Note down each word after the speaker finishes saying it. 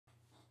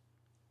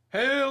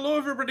Hello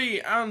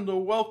everybody and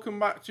welcome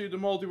back to the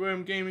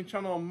MoldyWorm gaming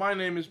channel. My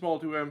name is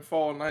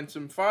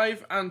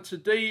MoldyWorm4975 and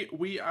today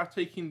we are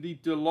taking the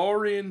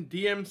Delorean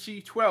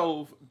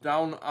DMC12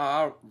 down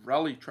our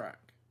rally track.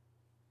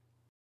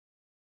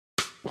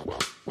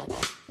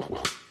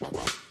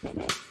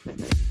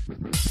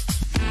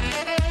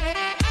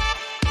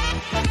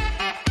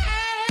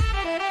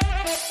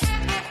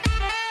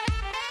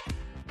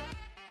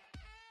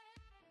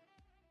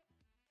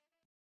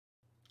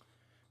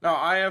 Now,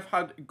 I have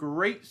had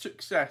great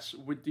success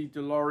with the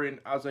Delorean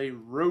as a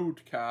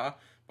road car,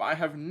 but I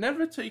have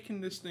never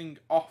taken this thing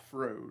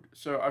off-road.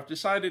 So I've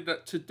decided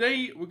that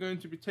today we're going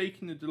to be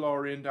taking the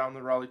Delorean down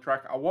the rally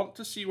track. I want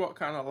to see what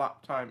kind of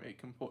lap time it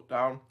can put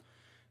down.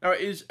 Now,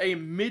 it is a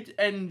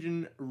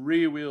mid-engine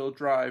rear-wheel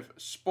drive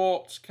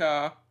sports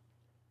car,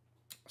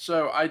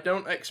 so I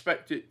don't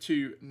expect it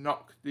to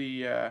knock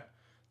the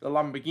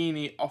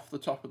Lamborghini off the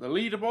top of the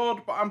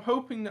leaderboard, but I'm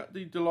hoping that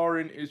the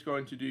DeLorean is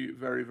going to do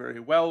very, very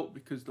well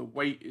because the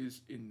weight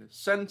is in the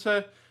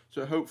center.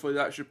 So hopefully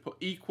that should put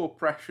equal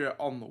pressure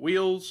on the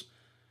wheels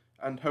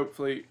and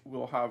hopefully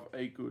we'll have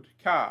a good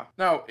car.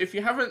 Now, if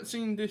you haven't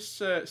seen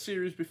this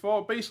series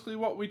before, basically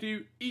what we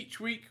do each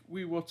week,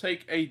 we will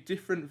take a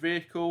different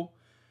vehicle,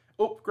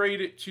 upgrade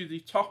it to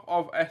the top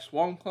of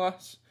S1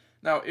 class.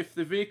 Now, if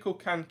the vehicle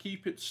can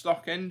keep its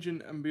stock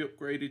engine and be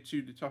upgraded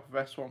to the top of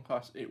S1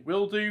 class, it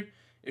will do.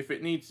 If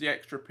it needs the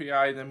extra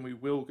PI, then we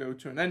will go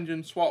to an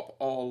engine swap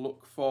or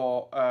look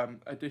for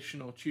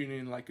additional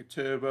tuning like a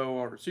turbo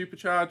or a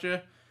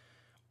supercharger.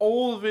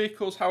 All the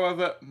vehicles,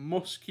 however,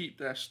 must keep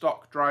their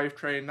stock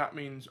drivetrain. That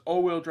means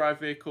all-wheel drive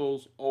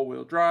vehicles,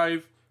 all-wheel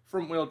drive,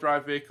 front-wheel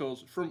drive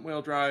vehicles,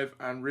 front-wheel drive,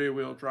 and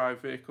rear-wheel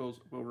drive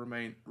vehicles will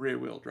remain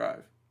rear-wheel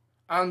drive.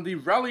 And the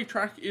rally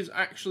track is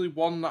actually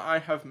one that I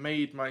have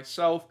made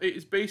myself. It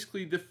is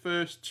basically the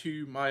first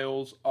 2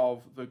 miles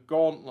of the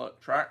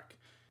gauntlet track.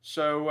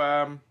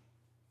 So,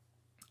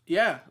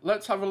 yeah,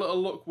 let's have a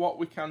little look what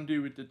we can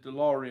do with the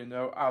DeLorean,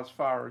 though, as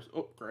far as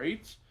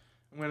upgrades.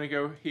 I'm going to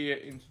go here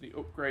into the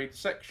upgrade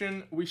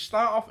section. We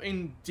start off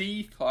in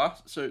D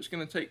class, so it's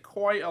going to take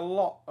quite a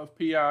lot of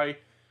PI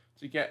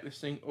to get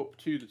this thing up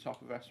to the top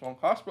of S1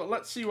 class. But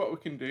let's see what we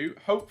can do.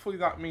 Hopefully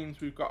that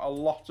means we've got a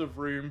lot of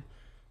room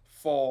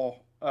for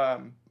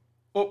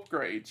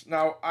upgrades.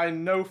 Now, I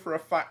know for a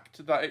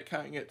fact that it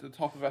can't get to the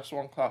top of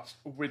S1 class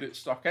with its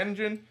stock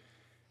engine.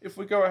 If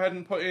we go ahead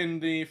and put in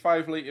the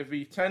 5 litre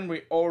V10,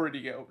 we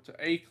already get up to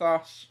A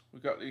class.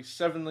 We've got the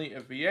 7 litre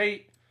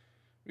V8,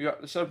 we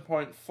got the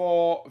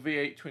 7.4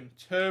 V8 twin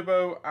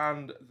turbo,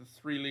 and the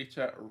 3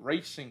 litre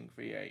racing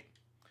V8.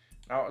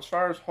 Now, as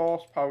far as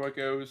horsepower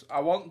goes, I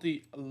want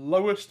the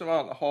lowest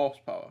amount of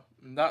horsepower.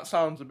 And that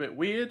sounds a bit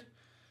weird,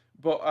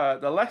 but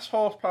the less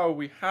horsepower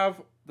we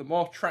have, the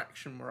more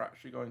traction we're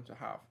actually going to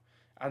have.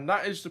 And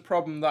that is the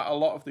problem that a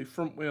lot of the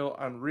front wheel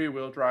and rear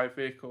wheel drive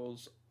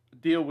vehicles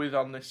deal with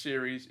on this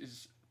series,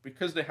 is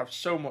because they have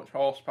so much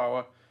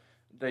horsepower,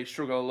 they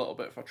struggle a little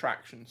bit for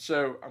traction.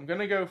 So I'm going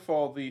to go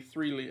for the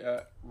 3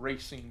 litre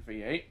racing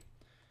V8.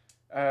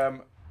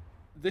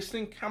 This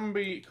thing can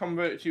be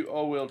converted to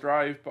all-wheel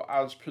drive, but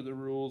as per the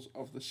rules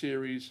of the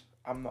series,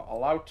 I'm not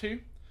allowed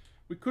to.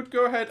 We could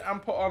go ahead and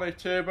put on a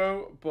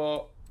turbo,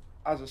 but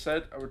as I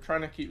said, we're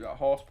trying to keep that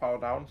horsepower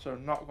down, so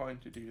I'm not going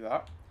to do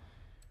that.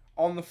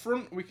 On the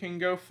front, we can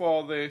go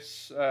for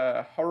this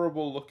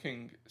horrible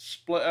looking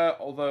splitter,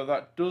 although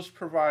that does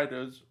provide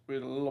us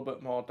with a little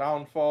bit more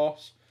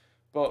downforce,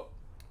 but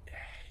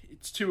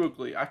it's too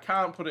ugly. I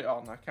can't put it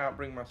on. I can't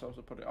bring myself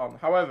to put it on.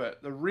 However,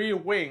 the rear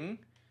wing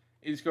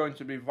is going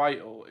to be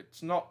vital.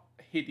 It's not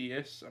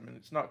hideous. I mean,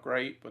 it's not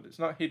great, but it's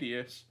not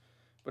hideous,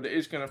 but it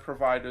is going to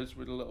provide us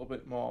with a little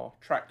bit more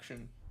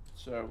traction.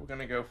 So we're going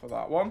to go for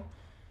that one.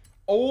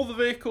 All the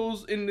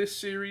vehicles in this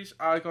series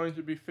are going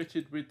to be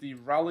fitted with the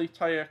rally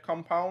tyre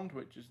compound,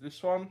 which is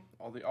this one,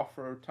 or the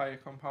off-road tyre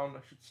compound,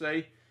 I should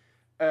say,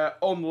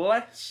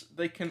 unless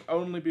they can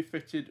only be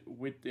fitted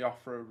with the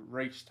off-road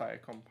race tyre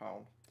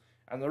compound.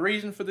 And the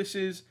reason for this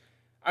is,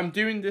 I'm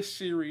doing this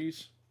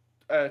series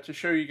to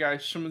show you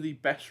guys some of the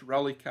best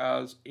rally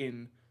cars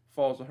in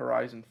Forza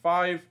Horizon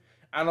 5,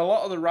 and a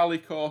lot of the rally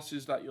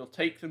courses that you'll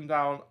take them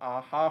down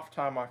are half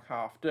tarmac,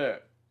 half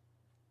dirt.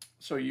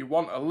 So you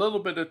want a little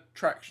bit of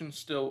traction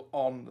still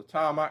on the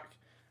tarmac,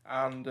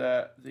 and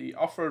the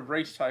off-road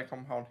race tyre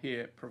compound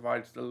here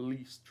provides the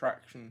least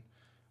traction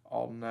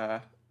on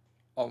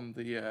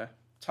the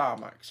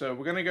tarmac. So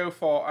we're going to go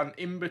for an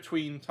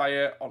in-between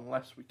tyre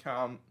unless we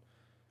don't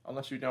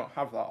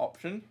have that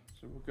option.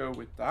 So we'll go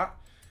with that.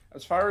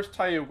 As far as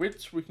tyre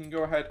widths, we can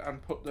go ahead and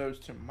put those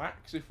to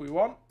max if we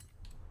want.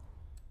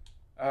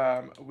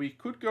 We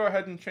could go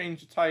ahead and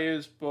change the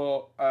tyres,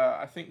 but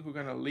I think we're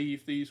going to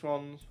leave these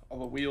ones, or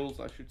the wheels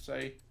I should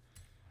say.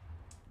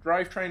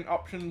 Drivetrain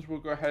options, we'll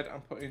go ahead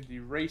and put in the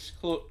race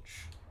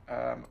clutch.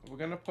 We're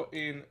going to put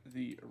in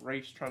the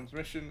race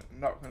transmission.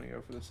 I'm not going to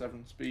go for the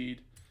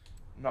 7-speed.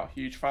 Not a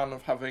huge fan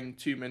of having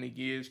too many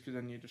gears because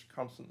then you're just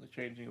constantly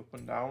changing up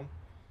and down.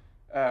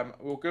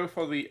 We'll go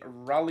for the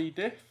rally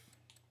diff,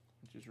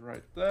 which is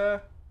right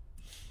there.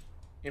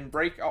 in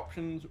brake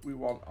options, we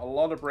want a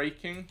lot of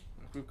braking.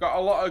 If we've got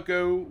a lot of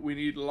go, we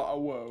need a lot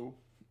of whoa.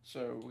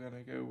 So we're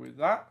going to go with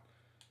that.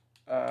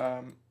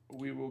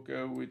 We will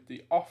go with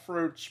the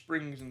off-road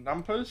springs and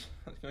dampers.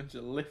 That's going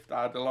to lift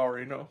our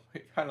DeLorean up.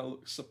 It kind of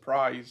looks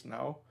surprised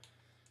now.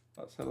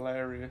 That's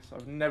hilarious.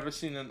 I've never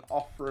seen an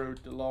off-road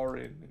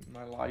DeLorean in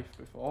my life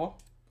before.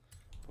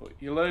 But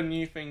you learn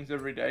new things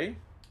every day.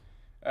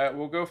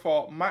 We'll go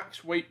for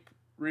max weight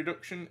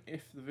reduction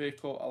if the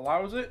vehicle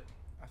allows it.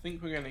 I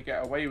think we're going to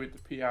get away with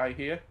the PI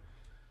here.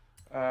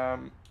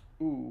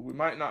 Ooh, we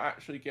might not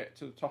actually get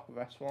to the top of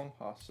S1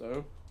 class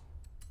though.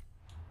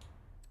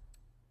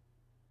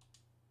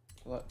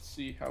 Let's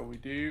see how we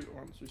do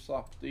once we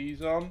slap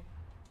these on.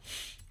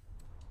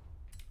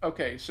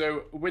 Okay,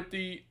 so with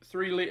the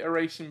 3-litre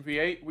racing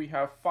V8, we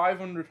have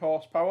 500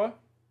 horsepower,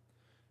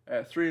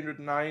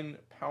 309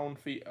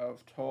 pound-feet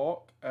of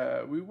torque.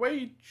 We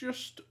weigh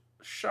just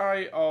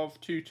shy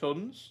of 2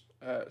 tons,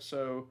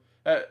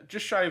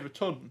 just shy of a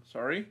ton,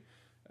 sorry.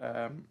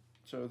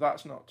 So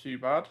that's not too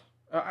bad.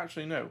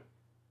 Actually, no.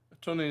 A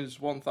ton is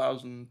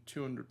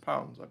 1,200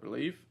 pounds, I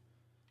believe.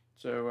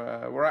 So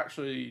we're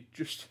actually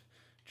just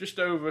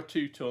over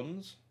 2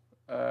 tons,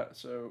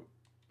 so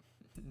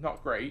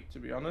not great to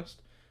be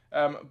honest,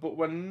 but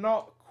we're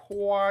not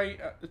quite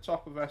at the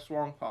top of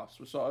S1 class.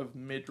 We're sort of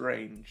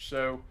mid-range,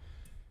 so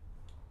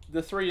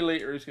the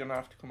 3-litre is going to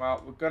have to come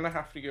out. We're going to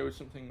have to go with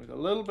something with a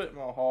little bit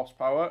more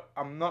horsepower.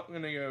 I'm not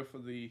going to go for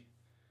the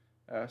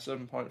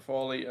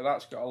 7.4 litre.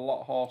 That's got a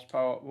lot of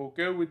horsepower. We'll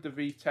go with the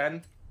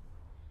V10,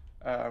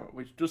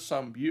 which does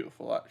sound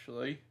beautiful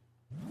actually.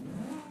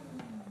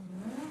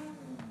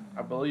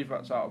 I believe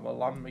that's out of a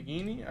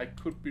Lamborghini. I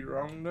could be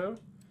wrong though.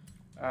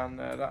 And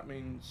that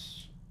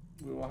means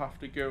we will have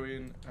to go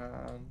in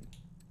and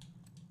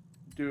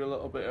do a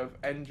little bit of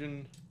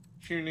engine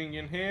tuning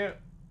in here.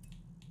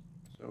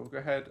 So we'll go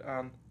ahead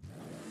and...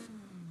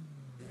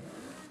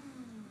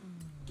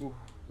 Ooh,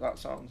 that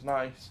sounds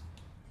nice.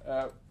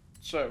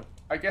 So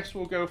I guess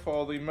we'll go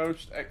for the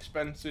most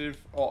expensive,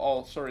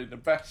 or sorry, the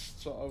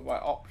best sort of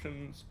like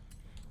options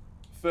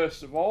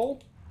first of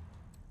all.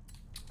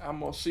 And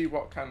we'll see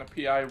what kind of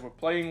PI we're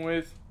playing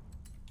with,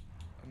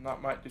 and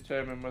that might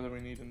determine whether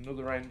we need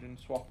another engine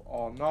swap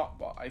or not,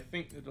 but I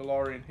think the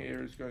DeLorean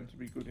here is going to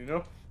be good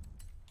enough.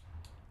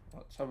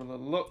 Let's have a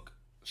little look.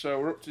 So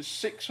we're up to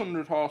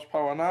 600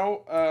 horsepower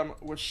now.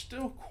 We're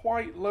still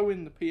quite low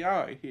in the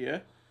PI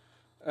here,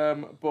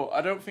 but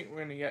I don't think we're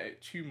going to get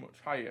it too much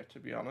higher, to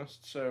be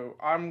honest. So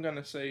I'm going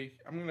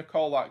to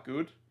call that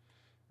good.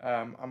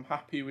 I'm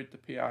happy with the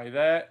PI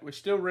there. We're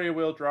still rear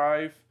wheel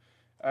drive.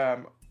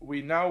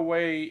 We now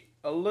weigh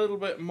a little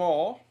bit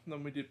more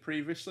than we did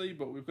previously,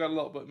 but we've got a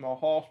little bit more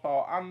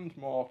horsepower and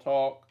more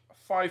torque.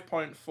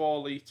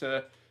 5.4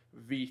 litre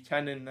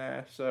V10 in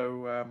there,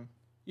 so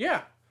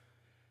yeah.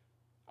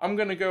 I'm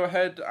going to go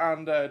ahead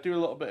and do a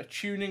little bit of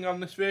tuning on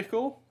this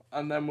vehicle,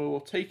 and then we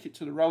will take it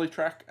to the rally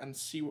track and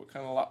see what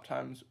kind of lap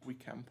times we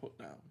can put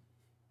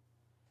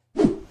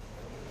down.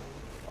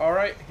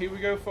 Alright, here we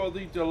go for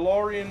the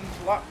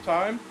DeLorean's lap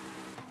time.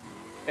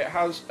 It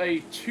has a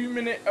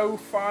 2-minute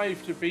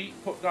 05 to beat,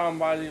 put down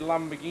by the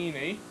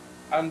Lamborghini,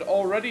 and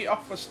already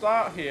off the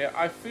start here,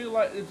 I feel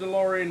like the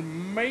DeLorean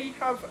may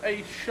have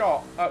a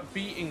shot at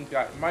beating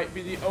that. It might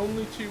be the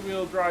only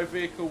 2-wheel drive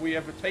vehicle we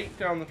ever take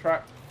down the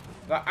track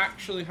that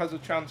actually has a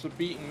chance of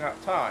beating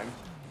that time.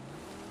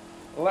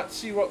 Let's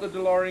see what the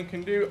DeLorean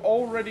can do.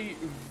 Already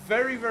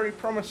very, very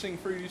promising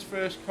through these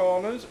first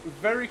corners,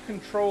 very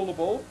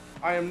controllable.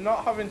 I am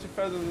not having to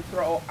feather the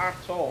throttle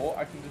at all.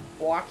 I can just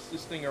blast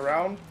this thing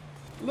around.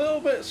 A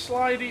little bit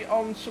slidey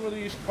on some of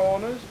these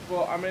corners,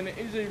 but I mean, it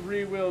is a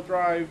rear-wheel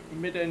drive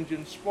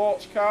mid-engine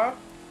sports car.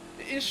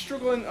 It is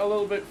struggling a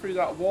little bit through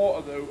that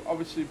water though,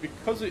 obviously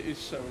because it is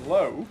so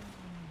low.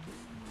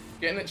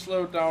 Getting it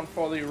slowed down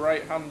for the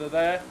right-hander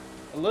there.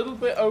 A little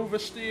bit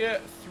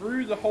oversteer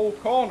through the whole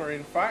corner,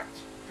 in fact,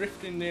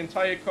 drifting the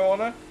entire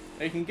corner.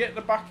 Now you can get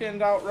the back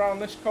end out around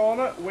this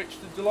corner, which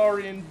the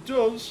DeLorean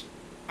does.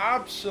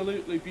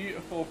 Absolutely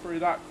beautiful through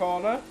that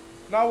corner.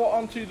 Now we're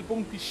onto the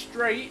bumpy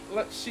straight.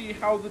 Let's see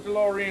how the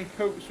DeLorean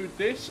copes with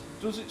this.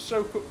 Does it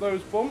soak up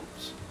those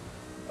bumps?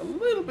 A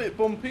little bit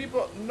bumpy,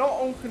 but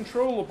not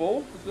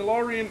uncontrollable. The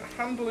DeLorean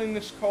handling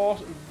this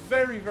course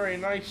very, very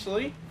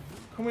nicely.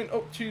 Coming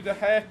up to the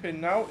hairpin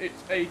now.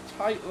 It's a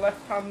tight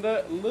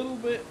left-hander. A little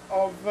bit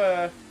of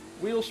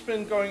wheel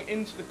spin going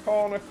into the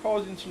corner,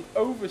 causing some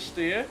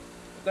oversteer.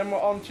 Then we're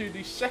onto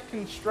the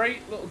second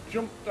straight. Little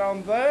jump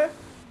down there.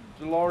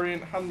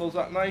 DeLorean handles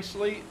that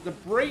nicely. The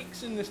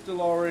brakes in this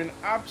DeLorean,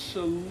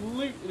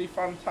 absolutely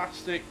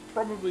fantastic.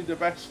 Probably the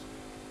best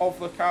of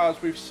the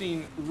cars we've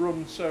seen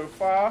run so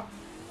far.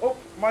 Up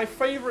my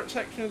favourite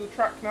section of the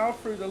track now,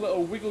 through the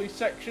little wiggly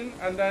section,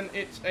 and then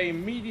it's a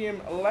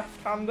medium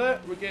left-hander.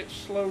 We get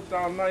slowed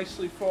down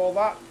nicely for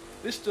that.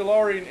 This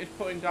DeLorean is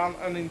putting down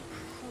an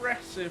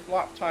impressive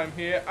lap time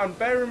here, and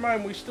bear in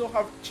mind we still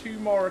have 2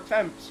 more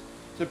attempts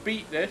to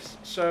beat this,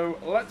 so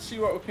let's see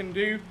what we can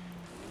do.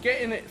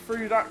 Getting it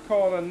through that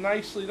corner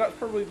nicely. That's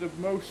probably the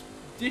most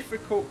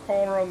difficult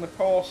corner on the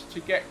course to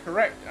get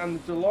correct,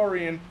 and the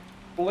DeLorean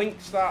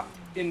blinks that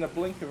in the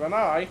blink of an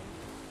eye.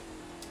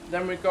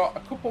 Then we've got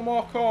a couple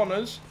more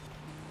corners.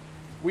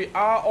 We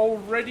are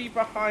already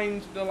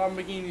behind the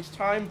Lamborghini's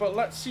time, but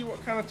let's see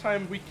what kind of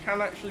time we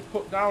can actually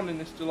put down in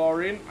this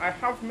DeLorean. I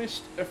have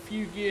missed a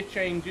few gear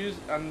changes,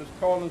 and there's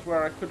corners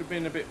where I could have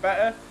been a bit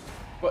better,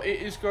 but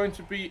it is going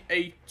to be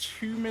a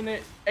 2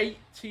 minute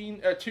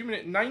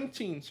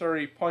 19,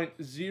 sorry,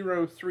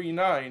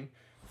 .039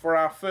 for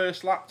our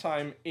first lap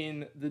time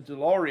in the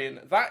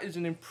DeLorean. That is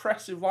an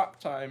impressive lap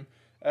time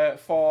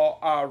for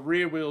our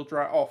rear-wheel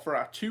drive, or for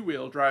our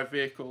two-wheel drive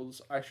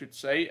vehicles, I should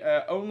say.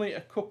 Only a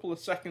couple of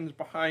seconds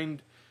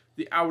behind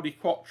the Audi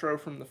Quattro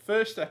from the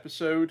first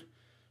episode.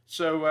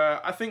 So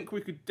I think we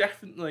could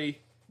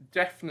definitely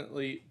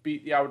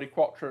beat the Audi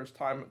Quattro's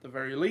time at the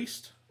very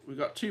least. We've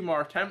got 2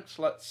 more attempts.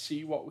 Let's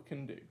see what we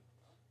can do.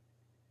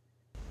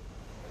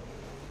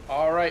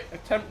 Alright,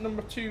 attempt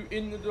number 2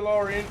 in the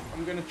DeLorean.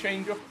 I'm going to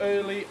change up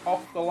early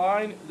off the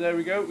line. There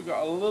we go. We've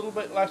got a little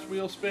bit less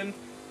wheel spin.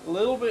 A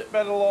little bit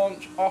better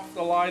launch off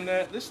the line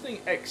there. This thing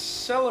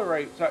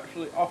accelerates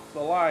actually off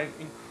the line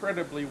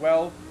incredibly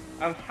well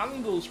and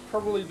handles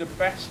probably the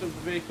best of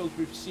the vehicles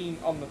we've seen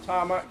on the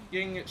tarmac,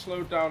 getting it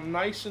slowed down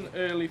nice and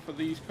early for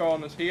these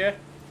corners here.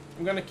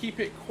 I'm going to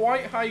keep it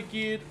quite high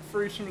geared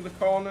through some of the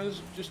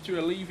corners just to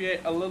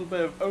alleviate a little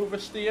bit of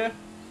oversteer.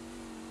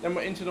 Then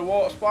we're into the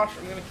water splash.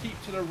 I'm going to keep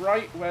to the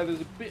right where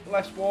there's a bit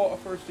less water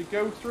for us to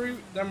go through.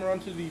 Then we're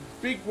onto the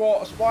big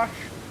water splash.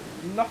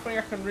 Nothing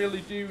I can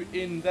really do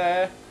in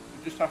there.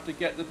 We just have to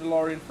get the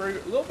DeLorean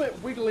through. A little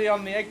bit wiggly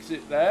on the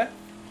exit there,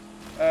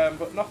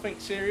 but nothing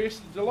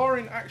serious. The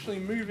DeLorean actually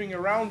moving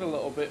around a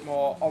little bit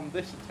more on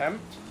this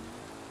attempt.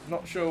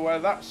 Not sure where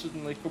that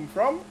suddenly come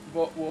from,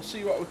 but we'll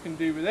see what we can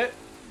do with it.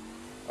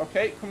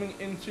 Okay, coming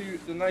into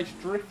the nice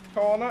drift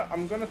corner.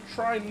 I'm going to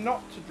try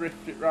not to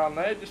drift it round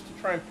there, just to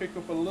try and pick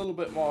up a little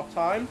bit more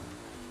time.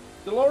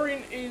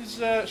 DeLorean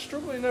is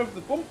struggling over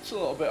the bumps a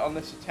little bit on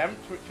this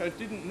attempt, which I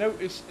didn't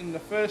notice in the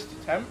first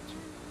attempt.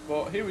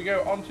 But here we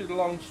go, onto the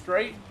long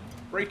straight.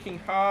 Braking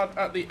hard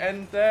at the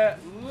end there.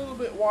 A little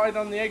bit wide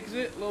on the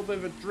exit, a little bit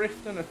of a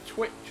drift and a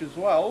twitch as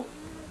well.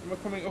 And we're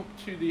coming up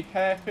to the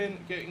hairpin,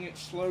 getting it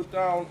slowed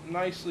down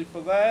nicely for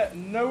there.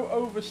 No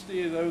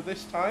oversteer though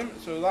this time,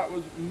 so that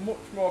was much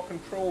more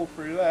control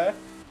through there.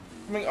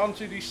 Coming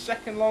onto the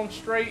second long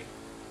straight.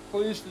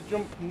 Clears the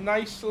jump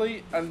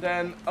nicely, and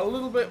then a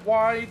little bit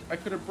wide. I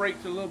could have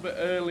braked a little bit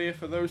earlier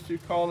for those 2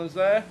 corners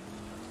there.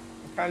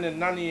 I'm kind of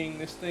nannying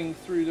this thing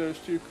through those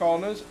 2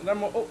 corners. And then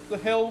we're up the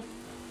hill.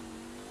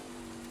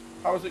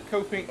 How is it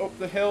coping up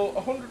the hill?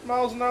 100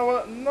 miles an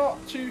hour,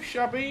 not too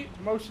shabby.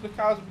 Most of the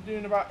cars will be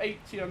doing about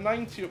 80 or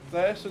 90 up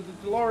there, so the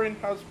DeLorean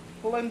has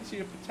plenty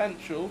of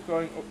potential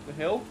going up the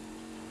hill.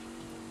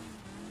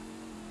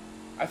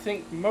 I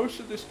think most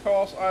of this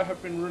course I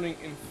have been running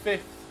in 5th.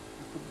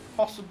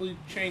 Possibly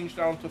change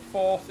down to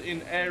 4th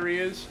in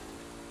areas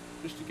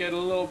just to get a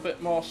little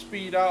bit more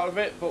speed out of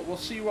it, but we'll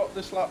see what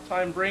this lap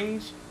time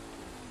brings.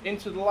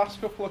 Into the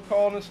last couple of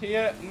corners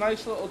here,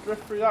 nice little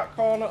drift through that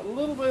corner, a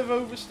little bit of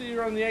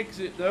oversteer on the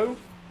exit though.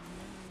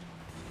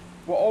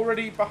 We're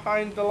already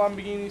behind the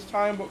Lamborghini's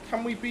time, but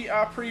can we beat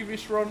our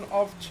previous run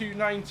of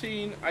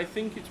 2:19? I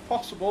think it's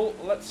possible.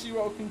 Let's see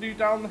what we can do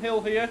down the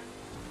hill here.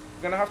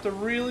 We're going to have to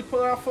really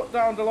put our foot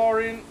down,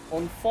 DeLorean.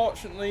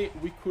 Unfortunately,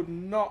 we could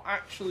not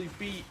actually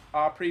beat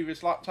our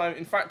previous lap time.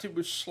 In fact, it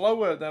was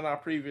slower than our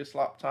previous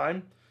lap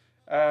time.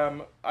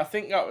 I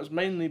think that was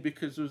mainly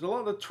because there was a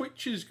lot of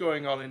twitches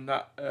going on in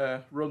that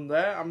run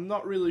there. I'm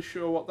not really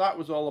sure what that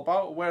was all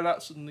about, where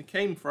that suddenly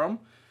came from.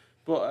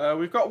 But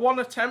we've got 1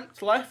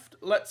 attempt left.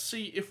 Let's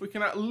see if we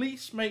can at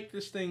least make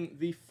this thing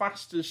the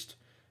fastest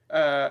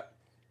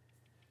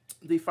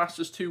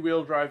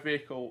two-wheel drive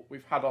vehicle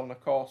we've had on the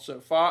course so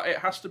far. It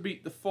has to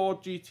beat the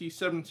Ford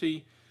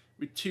GT70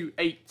 with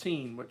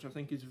 2:18, which I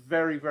think is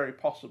very, very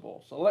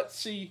possible. So let's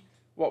see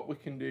what we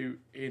can do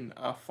in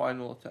our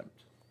final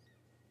attempt.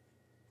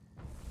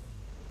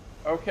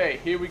 Okay,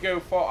 here we go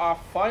for our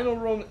final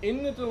run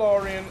in the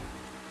DeLorean.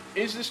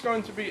 Is this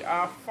going to be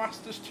our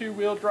fastest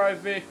two-wheel drive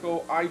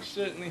vehicle? I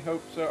certainly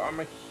hope so. I'm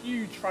a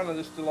huge fan of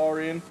this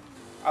DeLorean.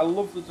 I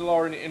love the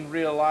DeLorean in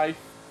real life.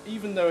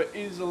 Even though it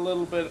is a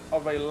little bit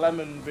of a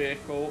lemon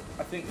vehicle,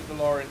 I think the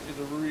DeLorean is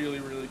a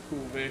really, really cool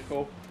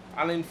vehicle.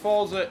 And in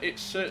Forza, it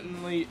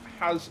certainly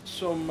has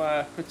some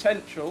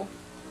potential.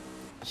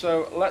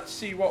 So let's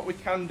see what we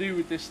can do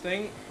with this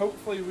thing.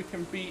 Hopefully we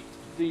can beat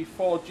the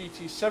Ford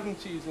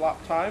GT70's lap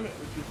time,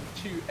 which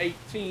is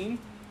 2:18.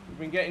 We've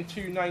been getting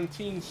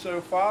 2:19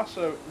 so far,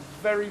 so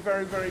very,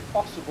 very, very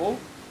possible.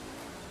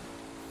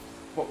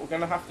 But we're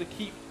going to have to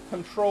keep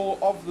control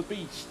of the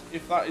beast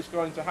if that is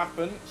going to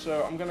happen.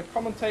 So I'm going to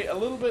commentate a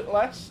little bit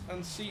less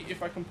and see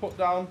if I can put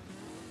down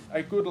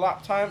a good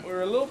lap time.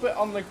 We're a little bit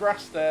on the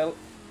grass there, a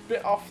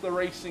bit off the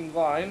racing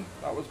line.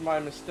 That was my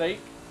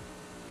mistake.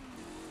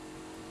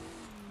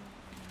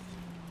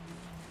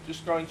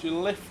 Just going to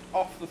lift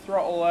off the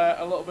throttle there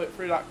a little bit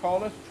through that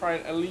corner to try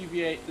and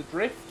alleviate the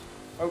drift.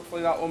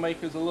 Hopefully that will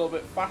make us a little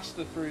bit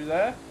faster through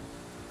there.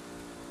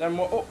 Then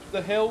we're up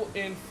the hill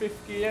in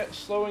 5th gear,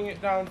 slowing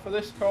it down for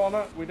this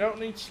corner. We don't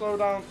need to slow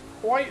down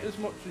quite as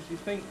much as you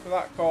think for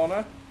that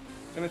corner.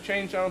 Going to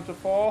change down to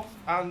 4th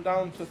and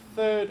down to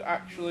 3rd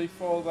actually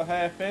for the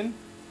hairpin.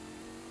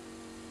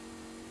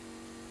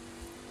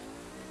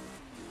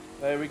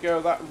 There we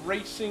go, that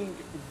racing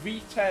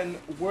V10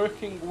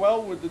 working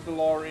well with the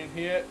DeLorean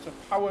here to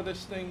power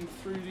this thing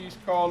through these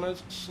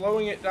corners,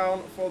 slowing it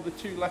down for the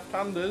 2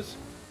 left-handers,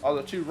 or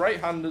the 2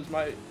 right-handers,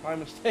 my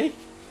mistake.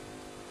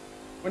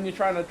 When you're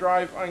trying to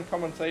drive and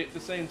commentate at the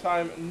same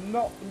time,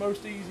 not the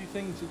most easy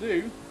thing to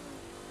do.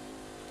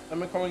 Then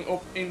we're coming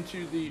up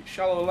into the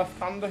shallow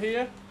left-hander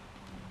here.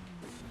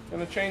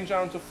 Going to change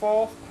down to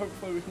 4th,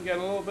 hopefully we can get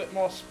a little bit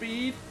more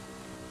speed.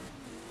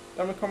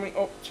 Then we're coming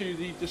up to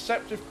the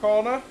deceptive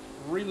corner.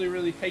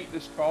 Really hate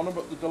this corner,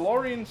 but the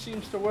DeLorean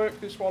seems to work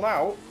this one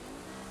out.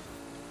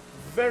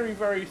 Very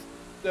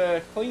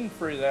clean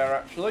through there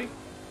actually.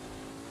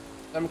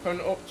 Then we're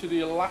coming up to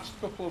the last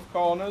couple of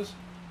corners.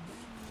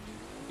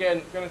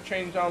 Again, going to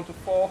change down to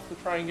 4th to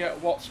try and get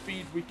what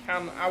speed we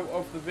can out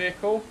of the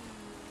vehicle.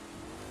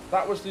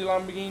 That was the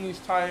Lamborghini's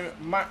time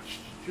matched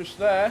just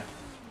there.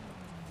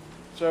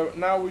 So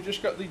now we've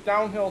just got the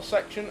downhill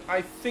section.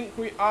 I think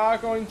we are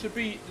going to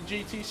beat the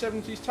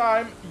GT70's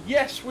time.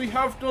 Yes, we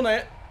have done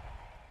it.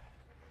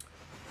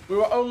 We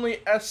were only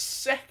a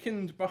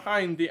second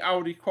behind the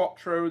Audi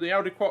Quattro. The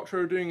Audi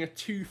Quattro doing a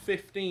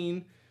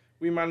 2:15.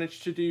 We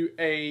managed to do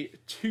a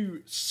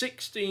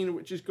 2:16,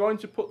 which is going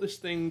to put this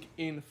thing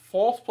in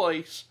 4th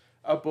place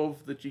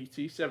above the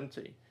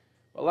GT70.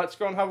 Well, let's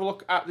go and have a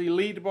look at the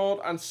leaderboard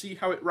and see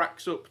how it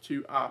racks up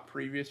to our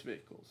previous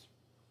vehicles.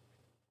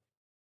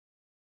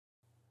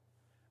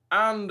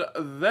 And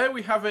there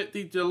we have it,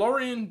 the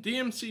Delorean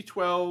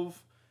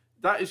DMC12.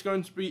 That is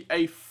going to be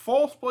a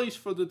 4th place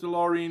for the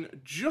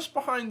DeLorean, just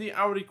behind the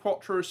Audi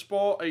Quattro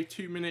Sport, a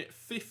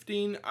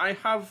 2:15. I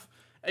have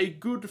a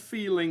good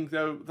feeling,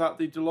 though, that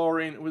the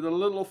DeLorean, with a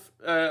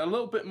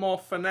little bit more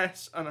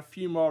finesse and a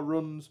few more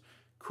runs,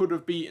 could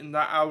have beaten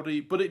that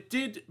Audi. But it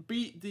did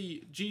beat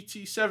the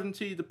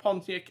GT70, the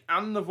Pontiac,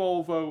 and the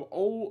Volvo,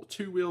 all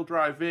 2-wheel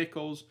drive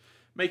vehicles,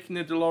 making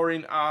the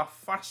DeLorean our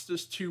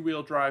fastest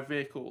 2-wheel drive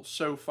vehicle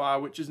so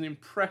far, which is an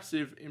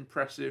impressive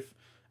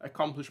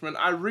accomplishment.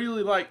 I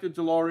really like the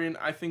DeLorean.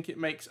 I think it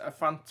makes a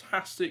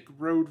fantastic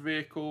road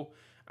vehicle,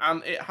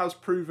 and it has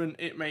proven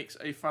it makes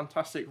a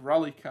fantastic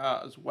rally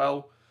car as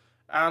well.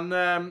 And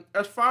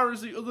as far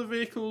as the other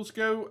vehicles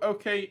go,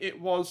 okay, it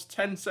was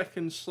 10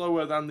 seconds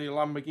slower than the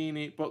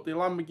Lamborghini, but the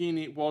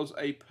Lamborghini was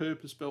a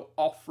purpose-built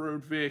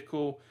off-road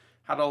vehicle,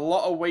 had a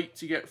lot of weight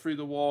to get through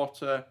the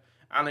water,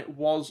 and it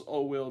was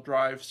all-wheel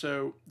drive,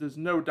 so there's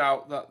no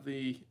doubt that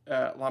the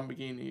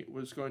Lamborghini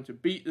was going to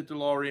beat the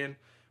DeLorean.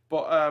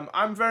 But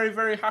I'm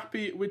very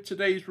happy with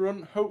today's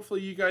run.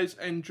 Hopefully you guys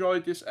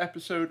enjoyed this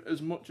episode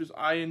as much as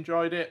I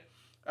enjoyed it.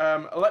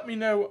 Let me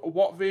know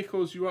what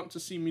vehicles you want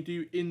to see me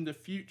do in the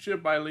future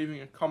by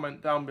leaving a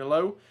comment down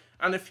below.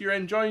 And if you're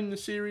enjoying the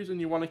series and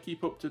you want to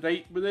keep up to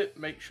date with it,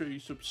 make sure you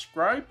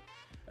subscribe.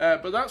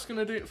 But that's going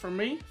to do it from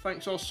me.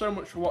 Thanks all so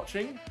much for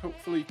watching.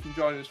 Hopefully you can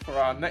join us for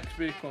our next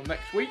vehicle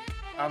next week.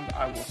 And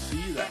I will see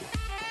you then.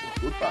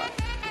 Goodbye.